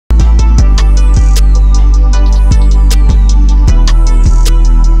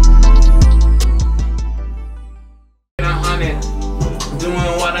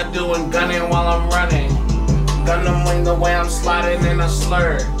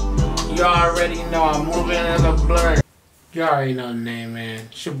You already know I'm moving in the blur. You already know the name, man.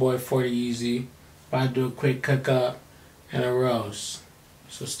 It's your boy 40 Easy. About to do a quick cook up and a roast.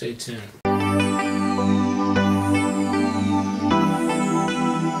 So stay tuned.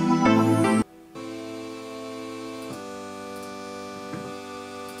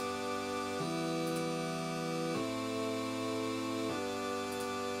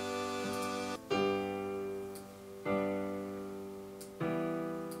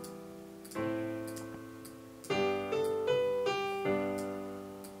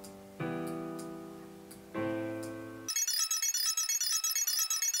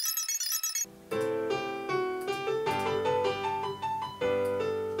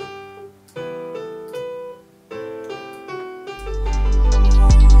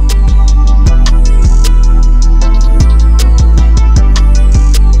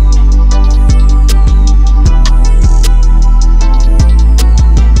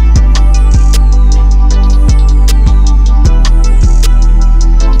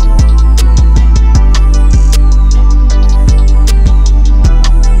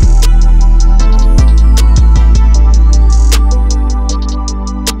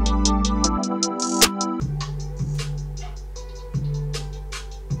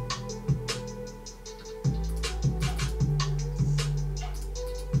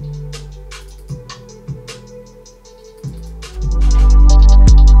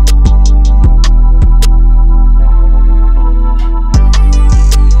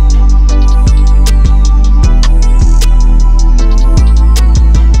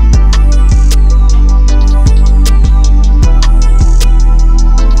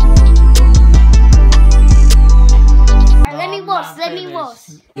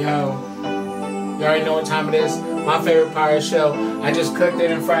 Yo, you already know what time it is. My favorite part of the show. I just cooked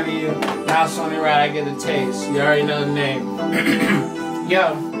it in front of you. Now it's only right I get a taste. You already know the name.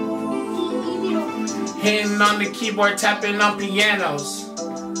 Yo. Hitting on the keyboard, tapping on pianos.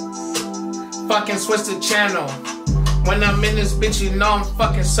 Fucking switch the channel. When I'm in this bitch, you know I'm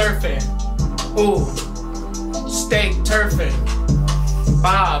fucking surfing. Ooh. Steak turfing.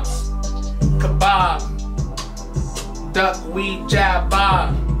 Bobs. Kebab. Duck, weed, jab,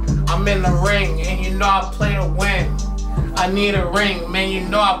 bob. I'm in the ring, and you know I play to win. I need a ring, man, you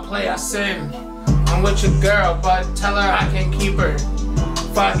know I play, I sin. I'm with your girl, but tell her I can keep her.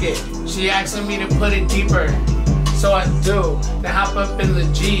 Fuck it, she asking me to put it deeper. So I do, then hop up in the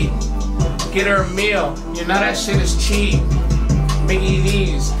Jeep. Get her a meal, you know that shit is cheap. Mickey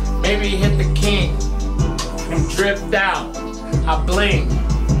D's, maybe hit the king. I'm dripped out, I bling.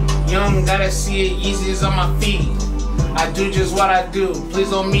 You don't gotta see it easy as on my feet. I do just what I do. Please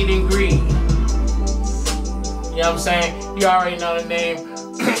don't meet and greet. You know what I'm saying? You already know the name.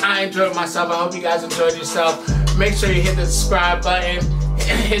 I enjoyed myself. I hope you guys enjoyed yourself. Make sure you hit the subscribe button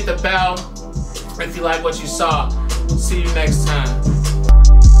and hit the bell if you like what you saw. See you next time.